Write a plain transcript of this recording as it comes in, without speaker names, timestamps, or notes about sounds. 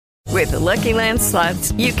With the Lucky Land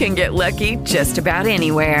Slots, you can get lucky just about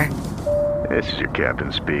anywhere. This is your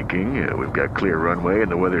captain speaking. We've got clear runway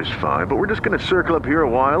and the weather's fine, but we're just going to circle up here a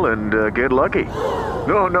while and get lucky.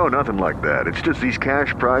 No, nothing like that. It's just these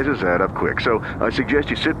cash prizes add up quick. So I suggest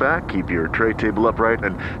you sit back, keep your tray table upright,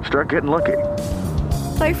 and start getting lucky.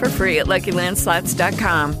 Play for free at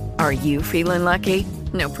LuckyLandSlots.com. Are you feeling lucky?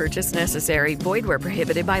 No purchase necessary. Void where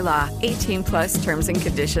prohibited by law. 18 plus terms and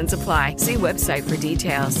conditions apply. See website for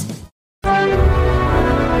details.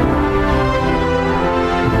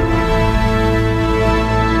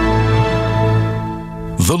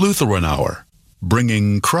 The Lutheran Hour,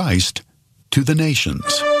 bringing Christ to the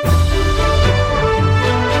nations.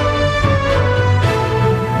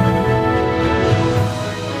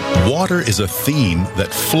 Water is a theme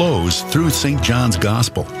that flows through St. John's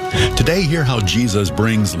Gospel. Today, hear how Jesus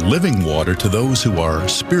brings living water to those who are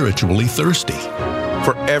spiritually thirsty.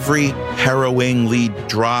 For every harrowingly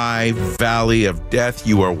dry valley of death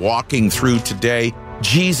you are walking through today,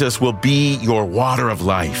 Jesus will be your water of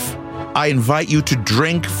life. I invite you to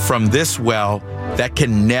drink from this well that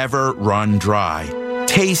can never run dry.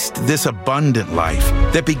 Taste this abundant life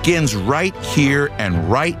that begins right here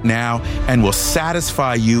and right now and will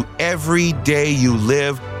satisfy you every day you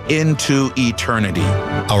live into eternity.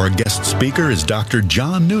 Our guest speaker is Dr.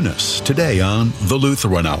 John Nunes, today on The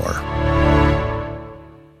Lutheran Hour.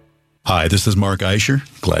 Hi, this is Mark Eicher.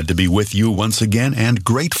 Glad to be with you once again and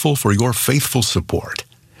grateful for your faithful support.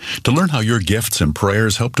 To learn how your gifts and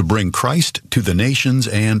prayers help to bring Christ to the nations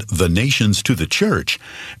and the nations to the church,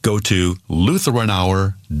 go to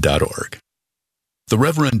LutheranHour.org. The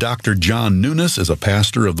Reverend Dr. John Nunes is a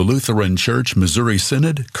pastor of the Lutheran Church Missouri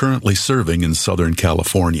Synod, currently serving in Southern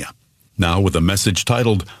California. Now with a message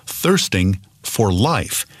titled, Thirsting for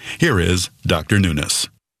Life, here is Dr. Nunes.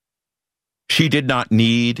 She did not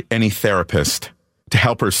need any therapist to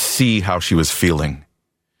help her see how she was feeling.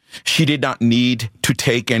 She did not need to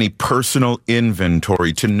take any personal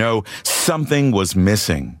inventory to know something was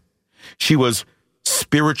missing. She was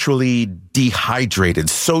spiritually dehydrated,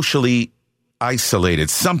 socially isolated.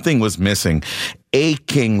 Something was missing,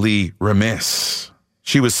 achingly remiss.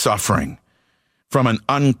 She was suffering from an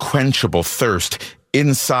unquenchable thirst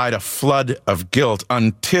inside a flood of guilt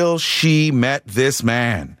until she met this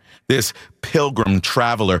man, this pilgrim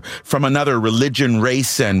traveler from another religion,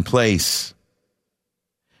 race, and place.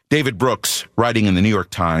 David Brooks, writing in the New York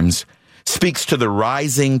Times, speaks to the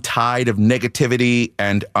rising tide of negativity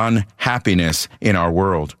and unhappiness in our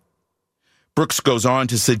world. Brooks goes on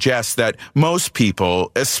to suggest that most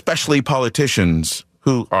people, especially politicians,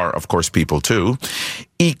 who are, of course, people too,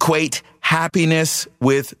 equate happiness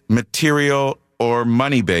with material or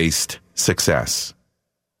money-based success.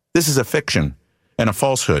 This is a fiction and a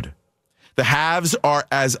falsehood. The haves are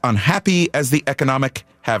as unhappy as the economic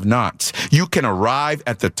have-nots. You can arrive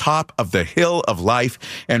at the top of the hill of life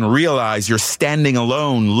and realize you're standing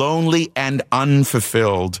alone, lonely and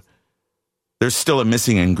unfulfilled. There's still a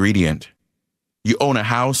missing ingredient. You own a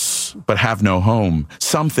house, but have no home.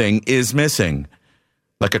 Something is missing.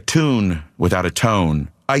 Like a tune without a tone,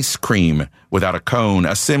 ice cream without a cone,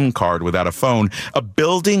 a SIM card without a phone, a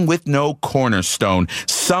building with no cornerstone.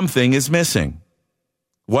 Something is missing.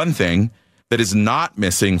 One thing that is not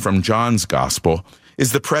missing from John's Gospel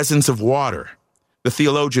is the presence of water. The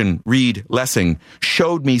theologian Reed Lessing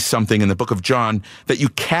showed me something in the book of John that you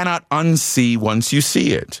cannot unsee once you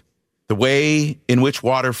see it. The way in which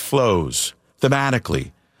water flows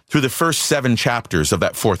thematically through the first 7 chapters of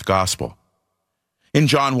that 4th Gospel. In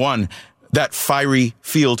John 1, that fiery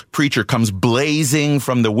field preacher comes blazing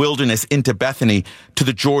from the wilderness into Bethany to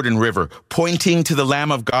the Jordan River, pointing to the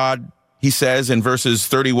Lamb of God. He says in verses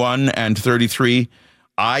 31 and 33,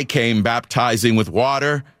 I came baptizing with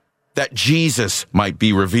water that Jesus might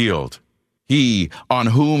be revealed. He on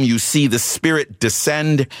whom you see the Spirit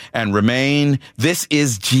descend and remain, this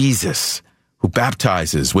is Jesus who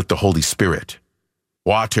baptizes with the Holy Spirit.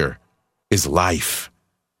 Water is life.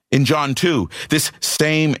 In John 2, this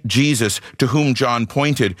same Jesus to whom John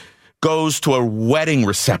pointed goes to a wedding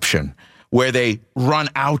reception where they run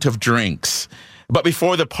out of drinks. But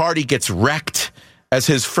before the party gets wrecked, as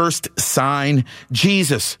his first sign,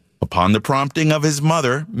 Jesus, upon the prompting of his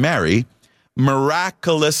mother, Mary,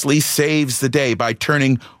 miraculously saves the day by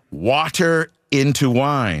turning water into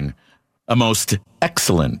wine. A most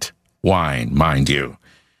excellent wine, mind you.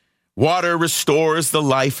 Water restores the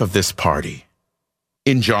life of this party.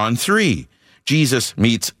 In John 3, Jesus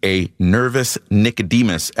meets a nervous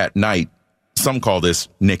Nicodemus at night. Some call this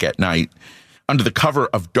Nick at night. Under the cover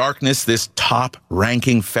of darkness, this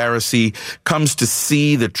top-ranking Pharisee comes to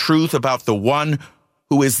see the truth about the one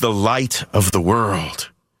who is the light of the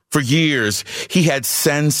world. For years, he had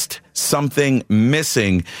sensed something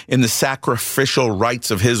missing in the sacrificial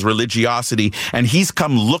rites of his religiosity, and he's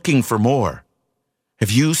come looking for more.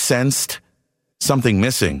 Have you sensed something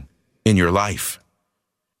missing in your life?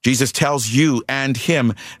 Jesus tells you and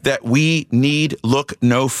him that we need look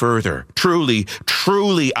no further. Truly,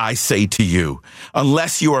 truly, I say to you,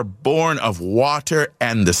 unless you are born of water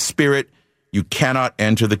and the Spirit, you cannot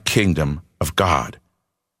enter the kingdom of God.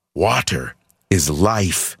 Water is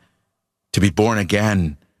life. To be born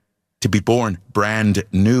again, to be born brand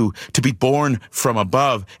new, to be born from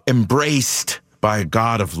above, embraced by a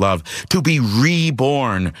God of love, to be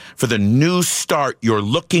reborn for the new start you're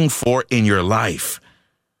looking for in your life.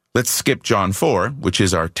 Let's skip John 4, which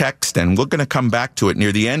is our text, and we're going to come back to it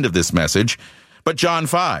near the end of this message. But John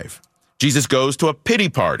 5, Jesus goes to a pity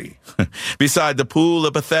party beside the pool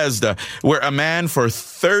of Bethesda, where a man for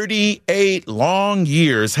 38 long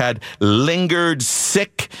years had lingered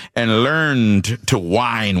sick and learned to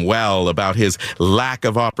whine well about his lack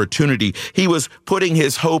of opportunity. He was putting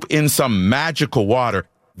his hope in some magical water.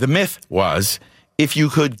 The myth was, if you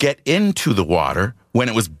could get into the water when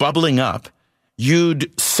it was bubbling up,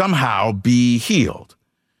 you'd somehow be healed.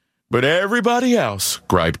 But everybody else,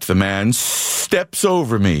 griped the man, steps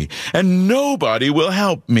over me, and nobody will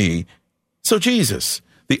help me. So Jesus,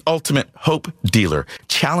 the ultimate hope dealer,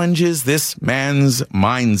 challenges this man's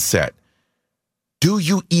mindset. Do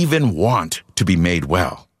you even want to be made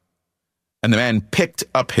well? And the man picked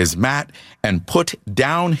up his mat and put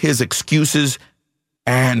down his excuses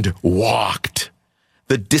and walked.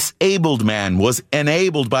 The disabled man was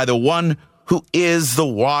enabled by the one who is the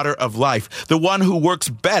water of life, the one who works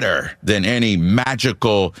better than any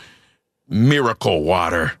magical miracle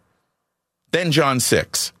water. Then John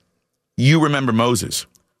 6, you remember Moses,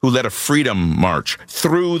 who led a freedom march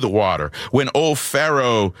through the water when old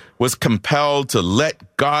Pharaoh was compelled to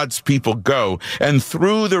let God's people go, and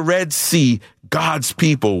through the Red Sea, God's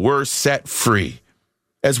people were set free.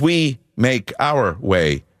 As we make our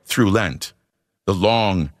way through Lent, the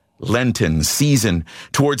long Lenten season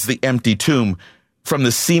towards the empty tomb, from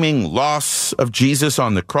the seeming loss of Jesus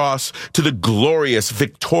on the cross to the glorious,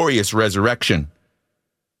 victorious resurrection.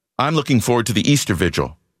 I'm looking forward to the Easter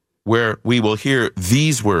Vigil, where we will hear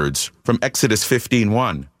these words from Exodus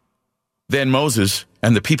 15:1. Then Moses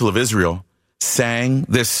and the people of Israel sang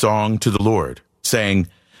this song to the Lord, saying,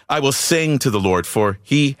 I will sing to the Lord, for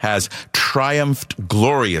he has triumphed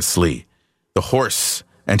gloriously. The horse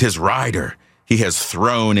and his rider he has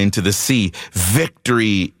thrown into the sea,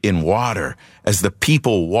 victory in water, as the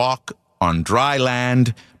people walk on dry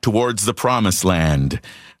land towards the promised land.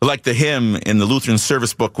 Like the hymn in the Lutheran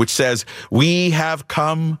service book, which says, we have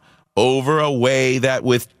come over a way that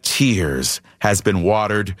with tears has been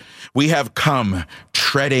watered. We have come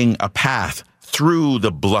treading a path through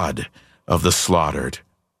the blood of the slaughtered.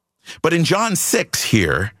 But in John 6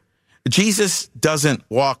 here, Jesus doesn't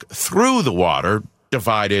walk through the water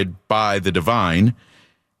divided by the divine.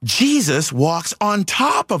 Jesus walks on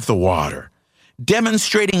top of the water,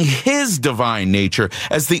 demonstrating his divine nature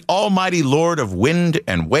as the almighty Lord of wind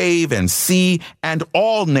and wave and sea and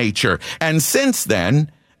all nature. And since then,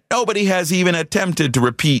 nobody has even attempted to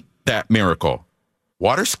repeat that miracle.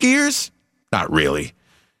 Water skiers? Not really.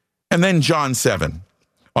 And then John 7,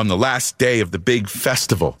 on the last day of the big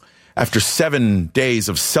festival, after 7 days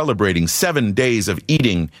of celebrating, 7 days of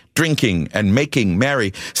eating, drinking, and making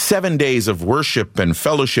merry, 7 days of worship and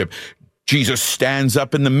fellowship, Jesus stands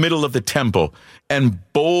up in the middle of the temple and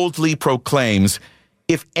boldly proclaims,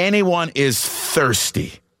 if anyone is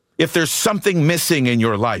thirsty, if there's something missing in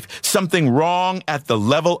your life, something wrong at the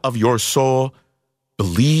level of your soul,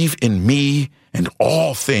 believe in me and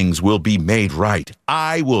all things will be made right.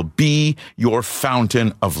 I will be your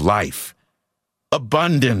fountain of life.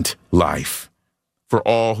 Abundant life for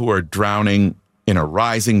all who are drowning in a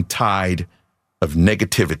rising tide of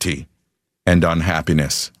negativity and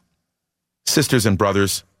unhappiness. Sisters and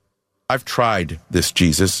brothers, I've tried this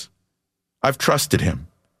Jesus. I've trusted him,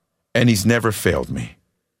 and he's never failed me,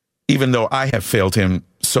 even though I have failed him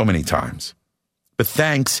so many times. But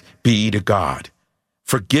thanks be to God.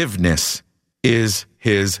 Forgiveness is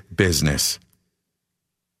his business.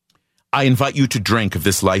 I invite you to drink of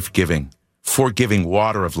this life-giving, forgiving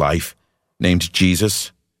water of life named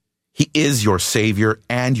Jesus. He is your Savior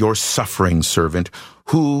and your suffering servant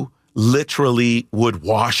who literally would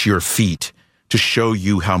wash your feet to show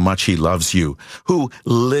you how much he loves you, who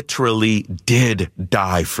literally did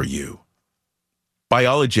die for you.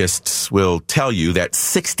 Biologists will tell you that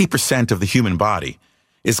 60% of the human body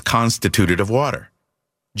is constituted of water.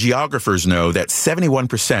 Geographers know that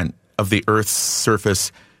 71% of the Earth's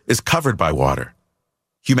surface is covered by water.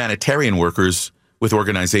 Humanitarian workers with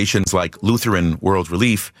organizations like Lutheran World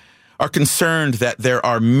Relief are concerned that there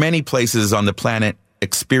are many places on the planet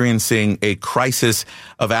experiencing a crisis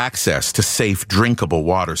of access to safe, drinkable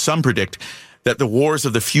water. Some predict that the wars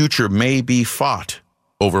of the future may be fought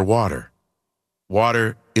over water.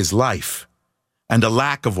 Water is life, and a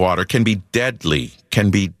lack of water can be deadly, can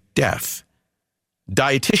be death.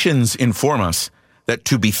 Dietitians inform us that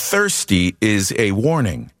to be thirsty is a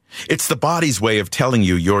warning. It's the body's way of telling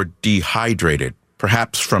you you're dehydrated,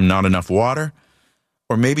 perhaps from not enough water,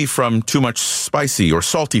 or maybe from too much spicy or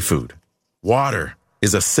salty food. Water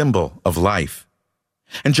is a symbol of life.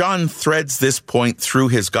 And John threads this point through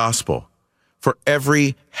his gospel. For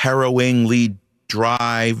every harrowingly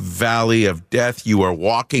dry valley of death you are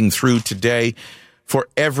walking through today, for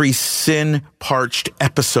every sin-parched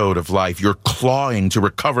episode of life you're clawing to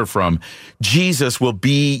recover from, Jesus will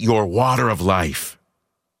be your water of life.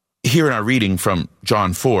 Here in our reading from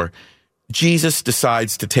John 4, Jesus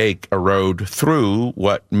decides to take a road through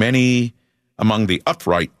what many among the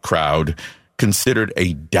upright crowd considered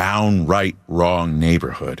a downright wrong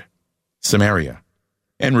neighborhood, Samaria.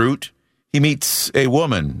 En route, he meets a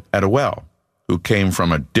woman at a well who came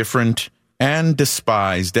from a different and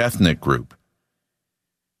despised ethnic group.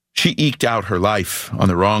 She eked out her life on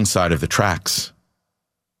the wrong side of the tracks.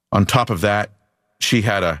 On top of that, she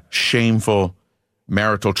had a shameful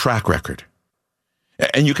marital track record.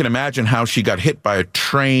 And you can imagine how she got hit by a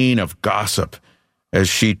train of gossip as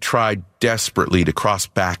she tried desperately to cross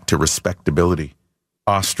back to respectability,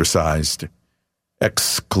 ostracized,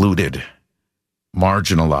 excluded,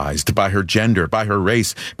 marginalized by her gender, by her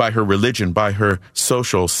race, by her religion, by her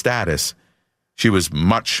social status. She was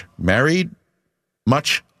much married,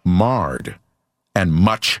 much marred, and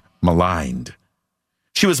much maligned.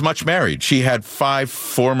 She was much married. She had 5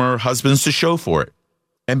 former husbands to show for it.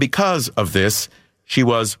 And because of this, she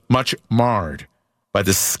was much marred by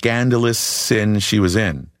the scandalous sin she was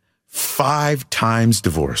in, 5 times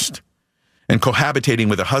divorced, and cohabitating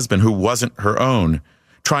with a husband who wasn't her own,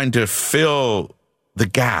 trying to fill the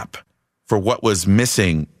gap for what was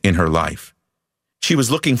missing in her life. She was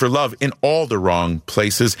looking for love in all the wrong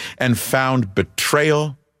places and found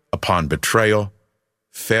betrayal upon betrayal,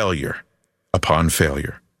 failure upon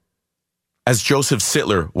failure. As Joseph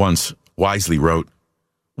Sittler once wisely wrote,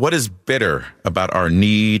 what is bitter about our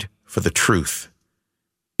need for the truth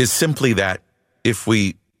is simply that if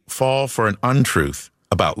we fall for an untruth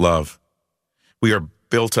about love, we are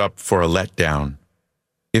built up for a letdown.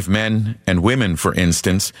 If men and women, for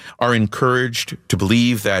instance, are encouraged to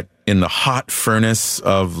believe that in the hot furnace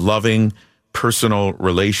of loving personal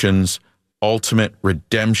relations, ultimate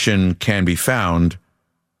redemption can be found,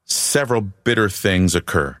 several bitter things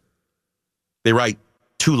occur. They write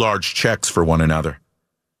 2 large checks for one another.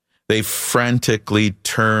 They frantically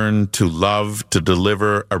turn to love to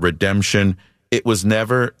deliver a redemption it was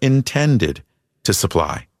never intended to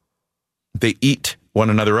supply. They eat one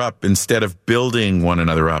another up instead of building one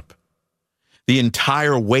another up. The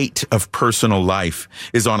entire weight of personal life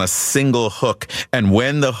is on a single hook, and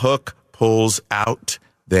when the hook pulls out,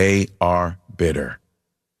 they are bitter.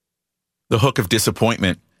 The hook of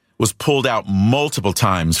disappointment was pulled out multiple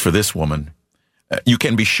times for this woman. You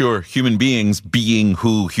can be sure, human beings being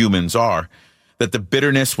who humans are, that the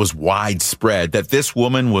bitterness was widespread, that this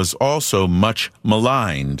woman was also much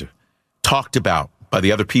maligned, talked about by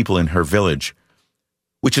the other people in her village,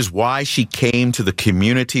 which is why she came to the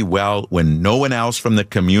community well when no one else from the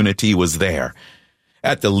community was there,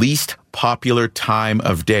 at the least popular time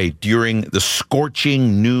of day, during the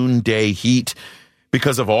scorching noonday heat.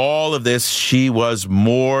 Because of all of this, she was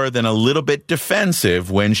more than a little bit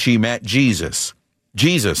defensive when she met Jesus.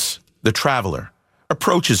 Jesus, the traveler,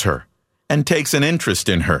 approaches her and takes an interest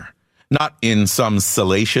in her, not in some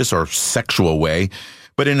salacious or sexual way,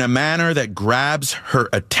 but in a manner that grabs her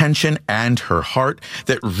attention and her heart,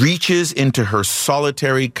 that reaches into her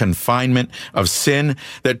solitary confinement of sin,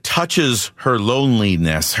 that touches her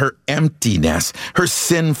loneliness, her emptiness, her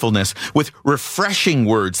sinfulness with refreshing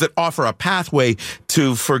words that offer a pathway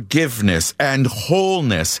to forgiveness and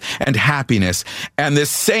wholeness and happiness. And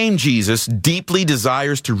this same Jesus deeply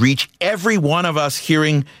desires to reach every one of us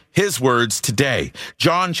hearing his words today.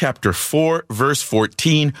 John chapter 4, verse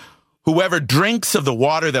 14, whoever drinks of the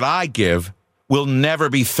water that I give will never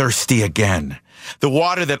be thirsty again. The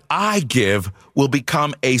water that I give will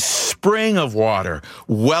become a spring of water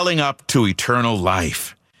welling up to eternal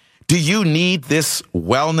life. Do you need this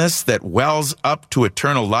wellness that wells up to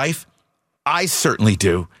eternal life? I certainly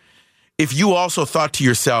do. If you also thought to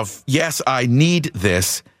yourself, yes, I need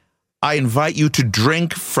this, I invite you to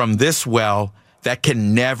drink from this well that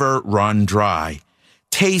can never run dry.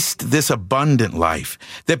 taste this abundant life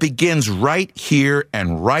that begins right here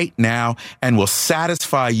and right now and will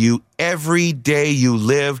satisfy you every day you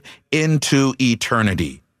live into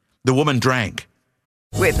eternity. The woman drank.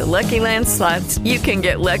 With the Lucky Land Slots, you can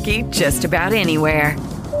get lucky just about anywhere.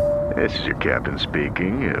 This is your captain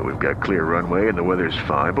speaking. We've got clear runway and the weather's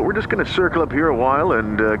fine, but we're just going to circle up here a while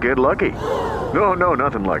and get lucky. No,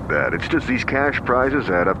 nothing like that. It's just these cash prizes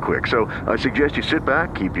add up quick. So I suggest you sit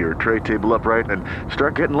back, keep your tray table upright, and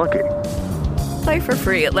start getting lucky. Play for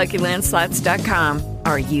free at LuckyLandSlots.com.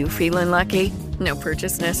 Are you feeling lucky? No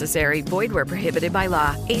purchase necessary. Void where prohibited by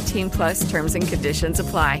law. 18+ terms and conditions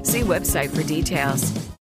apply. See website for details.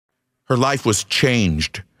 Her life was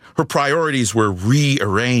changed. Her priorities were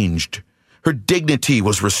rearranged. Her dignity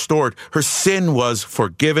was restored. Her sin was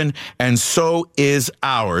forgiven. And so is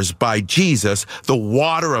ours by Jesus, the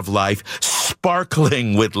water of life,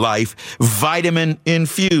 sparkling with life, vitamin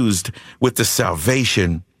infused with the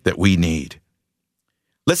salvation that we need.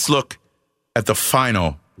 Let's look at the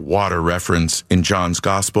final water reference in John's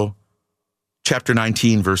Gospel, chapter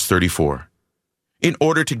 19, verse 34. In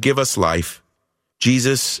order to give us life,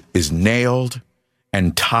 Jesus is nailed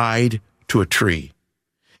and tied to a tree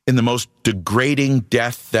in the most degrading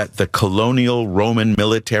death that the colonial Roman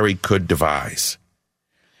military could devise.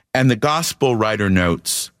 And the gospel writer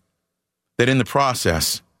notes that in the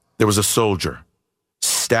process, there was a soldier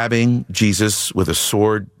stabbing Jesus with a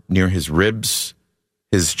sword near his ribs,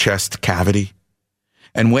 his chest cavity.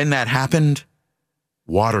 And when that happened,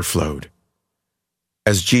 water flowed,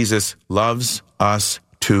 as Jesus loves us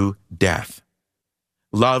to death,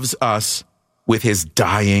 loves us with his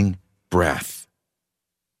dying breath.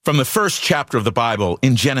 From the first chapter of the Bible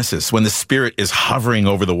in Genesis, when the Spirit is hovering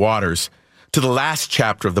over the waters, to the last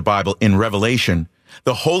chapter of the Bible in Revelation,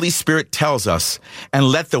 the Holy Spirit tells us, and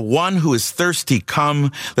let the one who is thirsty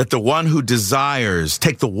come, let the one who desires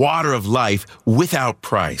take the water of life without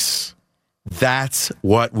price. That's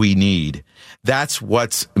what we need. That's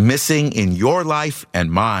what's missing in your life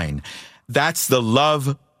and mine. That's the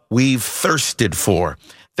love we've thirsted for.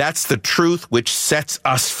 That's the truth which sets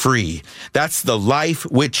us free. That's the life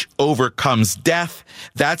which overcomes death.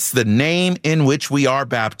 That's the name in which we are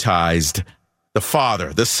baptized. The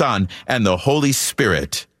Father, the Son, and the Holy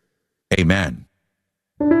Spirit. Amen.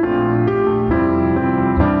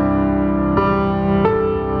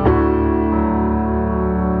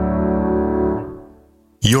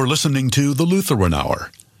 You're listening to the Lutheran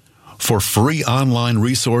Hour. For free online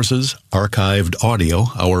resources, archived audio,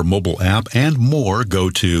 our mobile app, and more, go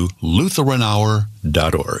to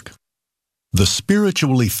LutheranHour.org. The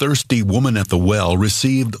spiritually thirsty woman at the well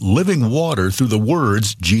received living water through the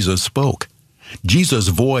words Jesus spoke. Jesus'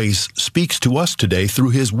 voice speaks to us today through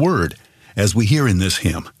his word, as we hear in this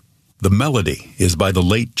hymn. The melody is by the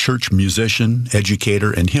late church musician,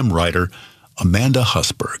 educator, and hymn writer Amanda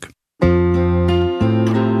Husberg.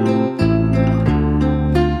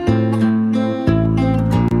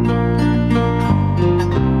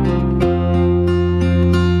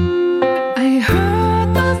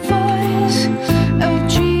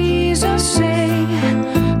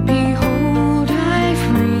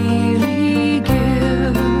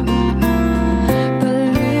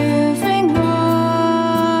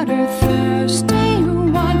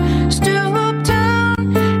 Stoop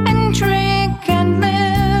down and drink and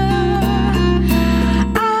live.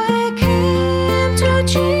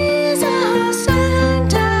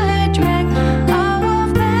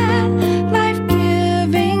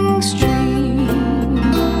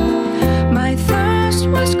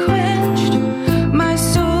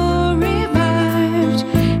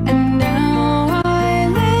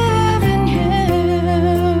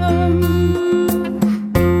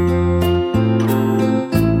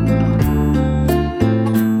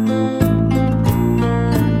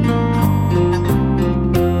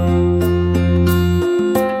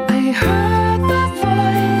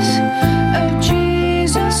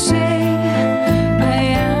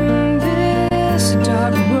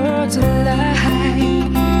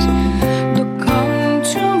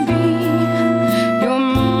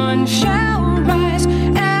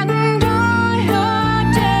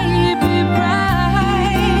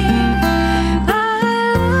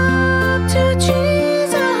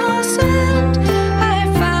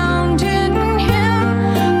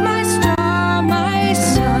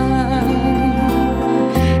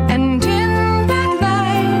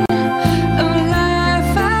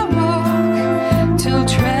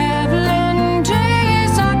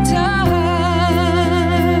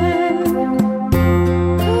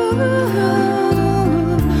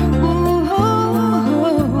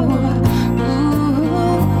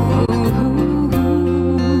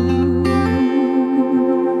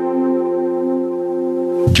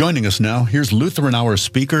 Joining us now, here's Lutheran Hour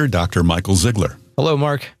speaker, Dr. Michael Ziegler. Hello,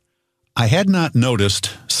 Mark. I had not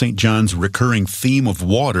noticed St. John's recurring theme of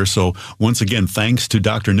water, so once again, thanks to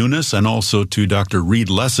Dr. Nunes and also to Dr. Reed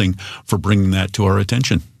Lessing for bringing that to our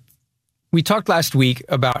attention. We talked last week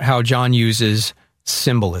about how John uses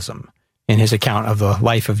symbolism in his account of the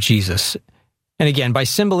life of Jesus. And again, by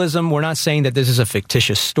symbolism, we're not saying that this is a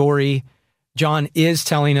fictitious story. John is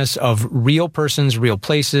telling us of real persons, real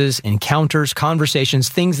places, encounters, conversations,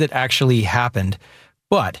 things that actually happened.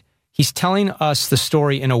 But he's telling us the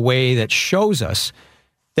story in a way that shows us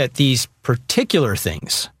that these particular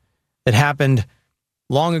things that happened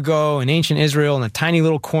long ago in ancient Israel in a tiny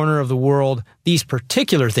little corner of the world, these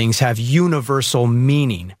particular things have universal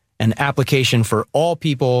meaning and application for all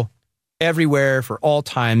people, everywhere, for all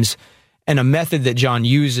times. And a method that John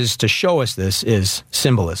uses to show us this is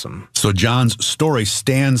symbolism. So John's story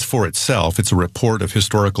stands for itself. It's a report of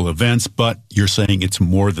historical events, but you're saying it's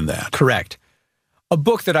more than that. Correct. A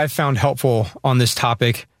book that I've found helpful on this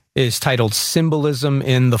topic is titled Symbolism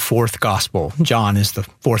in the Fourth Gospel. John is the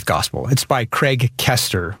fourth gospel. It's by Craig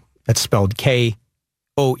Kester. That's spelled Koester.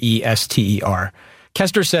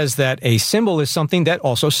 Kester says that a symbol is something that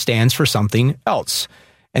also stands for something else.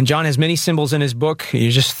 And John has many symbols in his book. You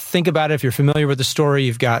just think about it. If you're familiar with the story,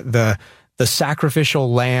 you've got the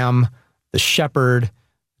sacrificial lamb, the shepherd,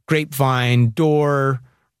 grapevine, door,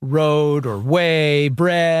 road or way,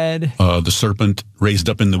 bread. The serpent raised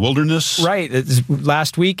up in the wilderness. Right. It's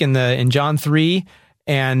last week in John 3.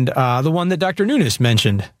 And the one that Dr. Nunes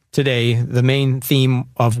mentioned today, the main theme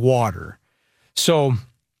of water. So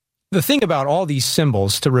the thing about all these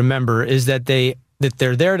symbols to remember is that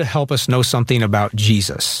they're there to help us know something about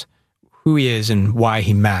Jesus, who he is and why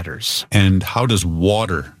he matters. And how does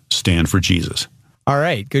water stand for Jesus? All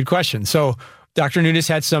right, good question. So Dr. Nunes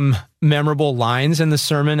had some memorable lines in the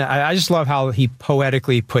sermon. I just love how he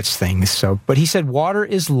poetically puts things. But he said, water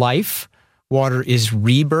is life. Water is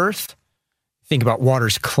rebirth. Think about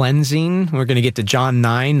water's cleansing. We're going to get to John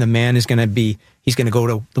 9. The man he's going to go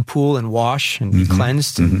to the pool and wash and be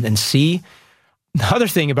cleansed and see. The other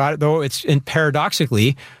thing about it, though,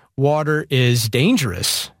 paradoxically, water is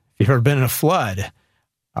dangerous. If you've ever been in a flood,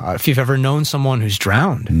 if you've ever known someone who's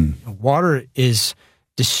drowned, water is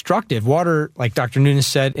destructive. Water, like Dr. Nunes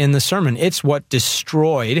said in the sermon, it's what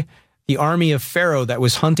destroyed the army of Pharaoh that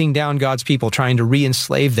was hunting down God's people, trying to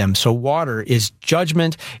re-enslave them. So water is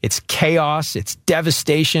judgment, it's chaos, it's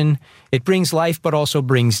devastation. It brings life, but also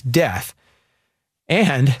brings death.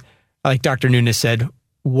 And, like Dr. Nunes said,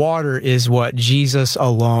 water is what Jesus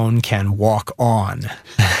alone can walk on.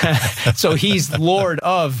 So he's Lord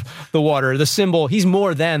of the water, the symbol. He's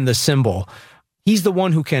more than the symbol. He's the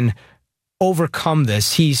one who can overcome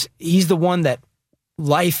this. He's the one that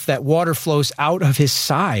water flows out of his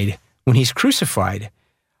side when he's crucified.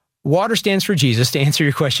 Water stands for Jesus. To answer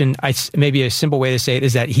your question, maybe a simple way to say it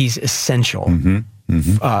is that he's essential.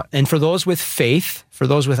 And for those with faith, for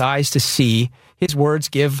those with eyes to see, his words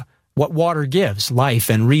give what water gives, life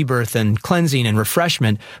and rebirth and cleansing and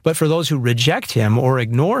refreshment. But for those who reject him or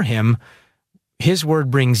ignore him, his word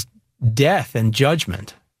brings death and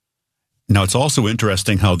judgment. Now, it's also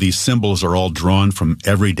interesting how these symbols are all drawn from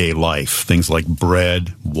everyday life. Things like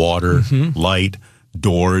bread, water, light,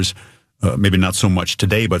 doors. Maybe not so much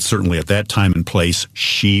today, but certainly at that time and place,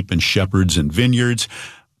 sheep and shepherds and vineyards.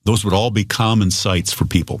 Those would all be common sights for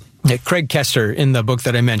people. Yeah, Craig Kester, in the book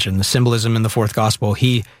that I mentioned, The Symbolism in the Fourth Gospel,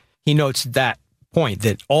 he notes that point,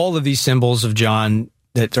 that all of these symbols of John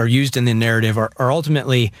that are used in the narrative are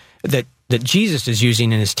ultimately, that Jesus is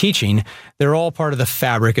using in his teaching, they're all part of the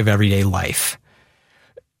fabric of everyday life.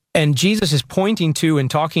 And Jesus is pointing to and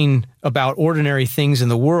talking about ordinary things in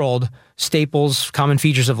the world, staples, common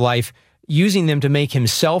features of life, using them to make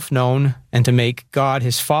himself known and to make God,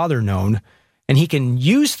 his Father, known. And he can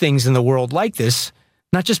use things in the world like this,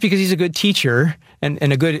 not just because he's a good teacher and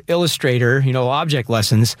a good illustrator, object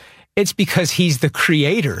lessons. It's because he's the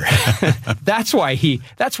creator. That's why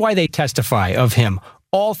they testify of him.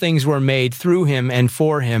 All things were made through him and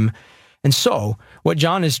for him. And so what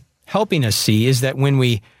John is helping us see is that when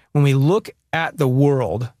we look at the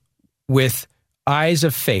world with eyes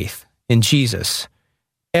of faith in Jesus,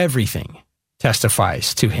 everything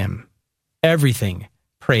testifies to him. Everything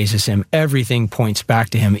praises him. Everything points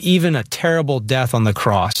back to him. Even a terrible death on the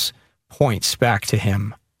cross points back to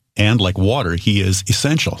him. And like water, he is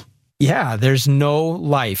essential. Yeah, there's no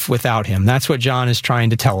life without him. That's what John is trying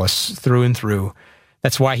to tell us through and through.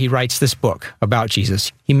 That's why he writes this book about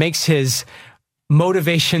Jesus. He makes his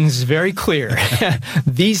motivations very clear.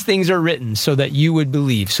 These things are written so that you would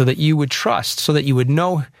believe, so that you would trust, so that you would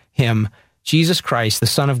know him Jesus Christ, the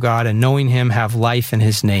Son of God, and knowing him have life in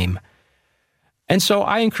his name. And so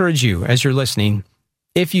I encourage you, as you're listening,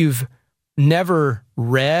 if you've never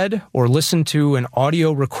read or listened to an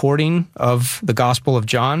audio recording of the Gospel of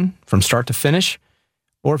John from start to finish,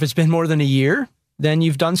 or if it's been more than a year, then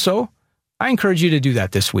you've done so, I encourage you to do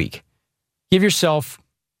that this week. Give yourself,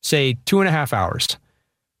 say, 2.5 hours.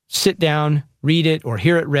 Sit down, read it, or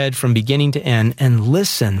hear it read from beginning to end, and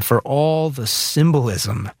listen for all the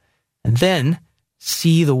symbolism. And then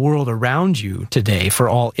see the world around you today for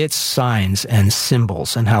all its signs and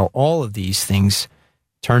symbols, and how all of these things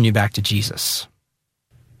turn you back to Jesus.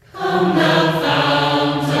 Come thou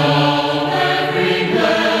fount of every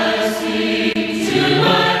blessing, to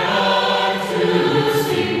my heart to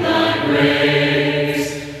sing thy grace.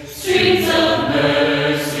 Streams of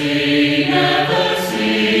mercy never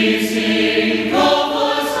ceasing, call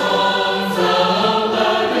for songs of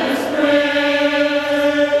loudest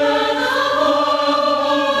praise. Let the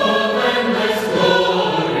hope of endless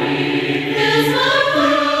glory is my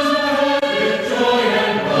crown with joy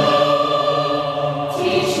and love.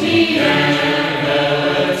 Teach me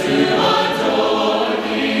ever to adore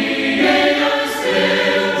thee, may I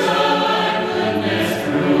still thy goodness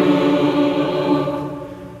prove.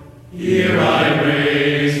 Here I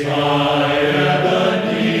raise my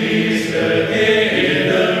Ebenezer,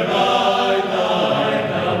 hither by thy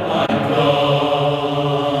help I'm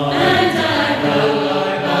come. And I will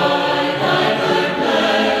by thy good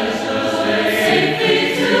pleasure safely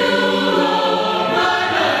to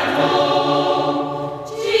arrive at home.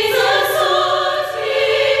 Jesus sought me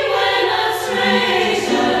when a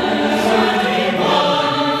stranger, turning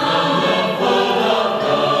one from the fold of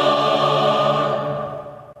God.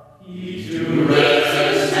 He to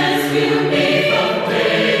rescue me from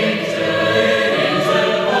danger,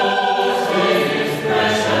 interposed his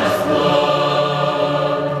precious blood.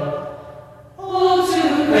 Oh, to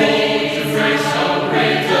grace how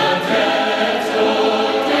great a debtor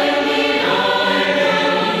daily I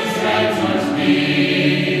ransoms me.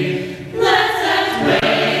 Let that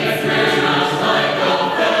grace turn us like a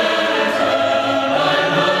fetter, I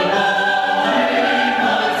love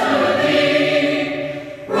unto thee.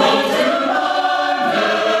 Prone to wander,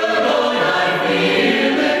 Lord, I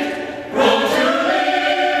feel it. Prone to leave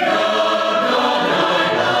the God I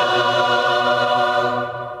love.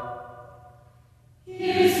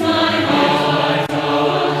 Here's my heart,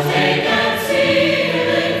 oh, take and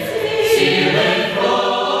seal it for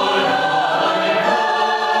thy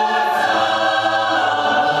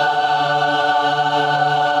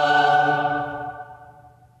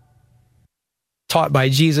Taught by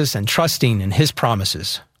Jesus and trusting in his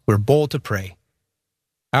promises, we're bold to pray.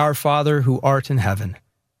 Our Father, who art in heaven,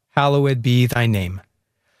 hallowed be thy name.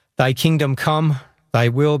 Thy kingdom come, thy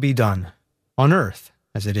will be done, on earth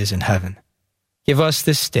as it is in heaven. Give us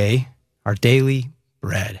this day our daily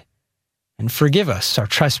bread, and forgive us our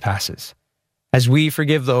trespasses, as we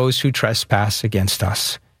forgive those who trespass against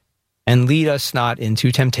us. And lead us not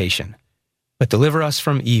into temptation, but deliver us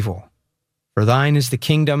from evil. For thine is the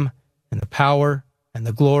kingdom, and the power, and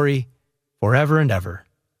the glory, forever and ever.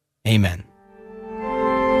 Amen.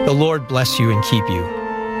 The Lord bless you and keep you.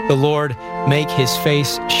 The Lord make his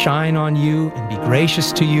face shine on you and be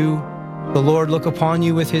gracious to you. The Lord look upon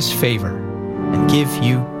you with his favor and give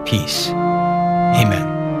you peace. Amen.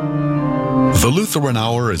 The Lutheran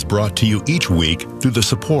Hour is brought to you each week through the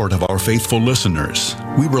support of our faithful listeners.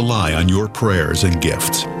 We rely on your prayers and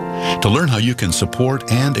gifts. To learn how you can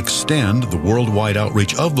support and extend the worldwide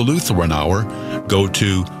outreach of the Lutheran Hour, go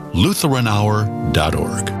to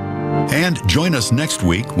LutheranHour.org. And join us next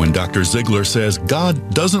week when Dr. Ziegler says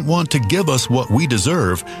God doesn't want to give us what we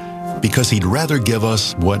deserve because he'd rather give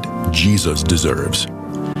us what Jesus deserves.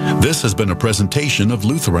 This has been a presentation of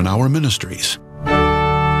Lutheran Hour Ministries.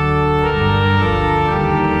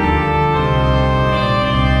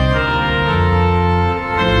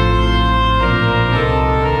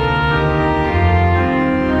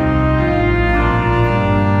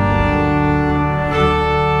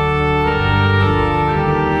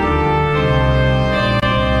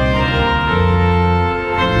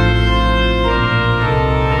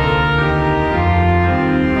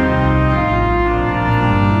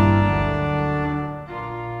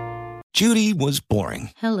 Judy was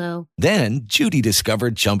boring. Hello. Then Judy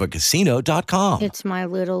discovered ChumbaCasino.com. It's my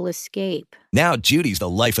little escape. Now Judy's the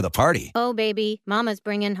life of the party. Oh, baby, mama's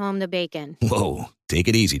bringing home the bacon. Whoa, take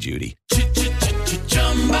it easy, Judy.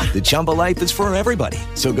 The Chumba life is for everybody.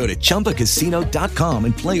 So go to ChumbaCasino.com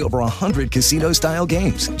and play over 100 casino-style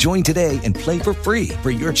games. Join today and play for free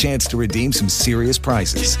for your chance to redeem some serious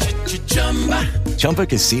prizes.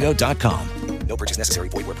 ChumbaCasino.com. No purchase necessary.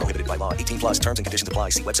 Void where prohibited by law. 18 plus terms and conditions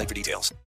apply. See website for details.